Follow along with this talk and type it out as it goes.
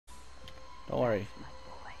Don't worry.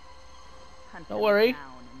 Don't worry.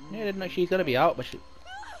 Yeah, I didn't know she's gonna be out, but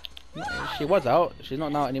she was out. She's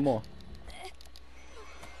not out anymore.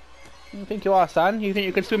 You think you are, son? You think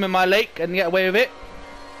you can swim in my lake and get away with it?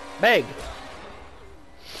 Beg.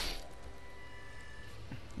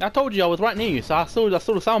 I told you I was right near you, so I saw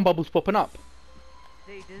the sound bubbles popping up.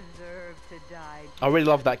 They deserve to die. I really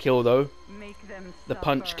love that kill though. Make them The suffer.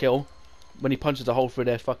 punch kill. When he punches a hole through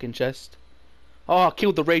their fucking chest. Oh, I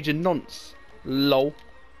killed the raging nonce. Lol.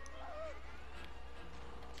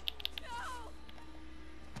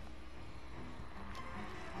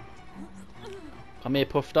 Come here,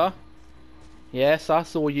 Pufter. Yes, I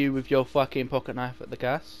saw you with your fucking pocket knife at the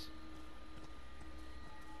gas.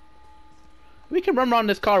 We can run around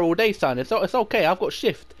this car all day, son. It's okay. I've got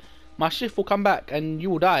shift. My shift will come back, and you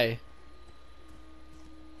will die.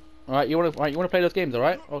 All right, you wanna play those games, all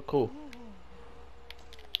right? Oh, cool.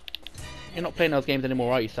 You're not playing those games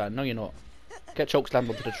anymore, are you, son? No, you're not. Get chokeslammed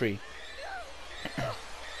onto the tree.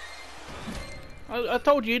 I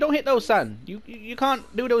told you, you don't hit those, son. You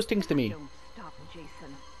can't do those things to me. Don't stop,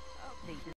 Jason.